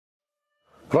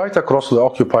Right across the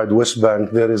occupied West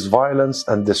Bank, there is violence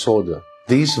and disorder.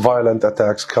 These violent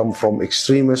attacks come from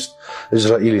extremist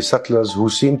Israeli settlers who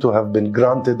seem to have been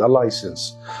granted a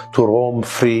license to roam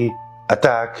free,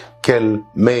 attack, kill,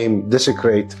 maim,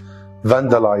 desecrate,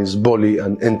 vandalize, bully,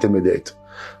 and intimidate.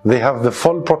 They have the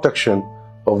full protection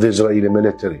of the Israeli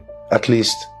military. At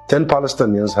least 10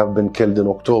 Palestinians have been killed in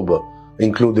October,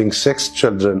 including 6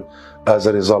 children as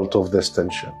a result of this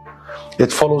tension.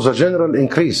 It follows a general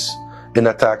increase in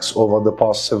attacks over the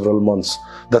past several months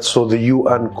that saw the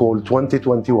UN call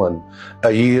 2021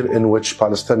 a year in which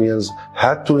Palestinians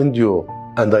had to endure,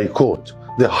 and I quote,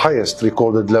 the highest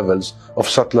recorded levels of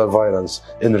settler violence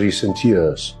in recent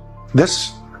years.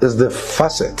 This is the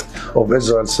facet of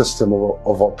Israel's system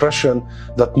of oppression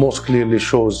that most clearly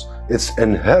shows its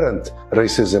inherent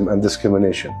racism and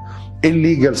discrimination.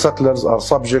 Illegal settlers are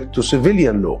subject to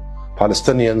civilian law.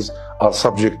 Palestinians are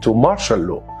subject to martial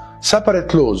law.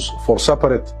 Separate laws for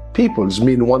separate peoples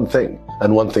mean one thing,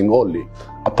 and one thing only: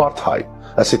 apartheid,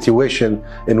 a situation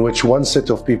in which one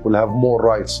set of people have more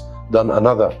rights than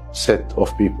another set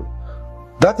of people.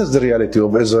 That is the reality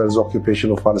of Israel's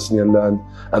occupation of Palestinian land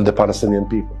and the Palestinian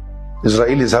people.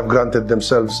 Israelis have granted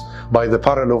themselves, by the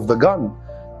barrel of the gun,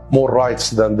 more rights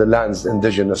than the land's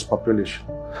indigenous population.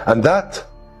 And that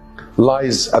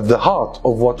lies at the heart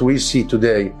of what we see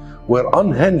today, where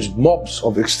unhinged mobs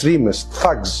of extremist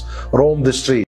thugs roam the streets.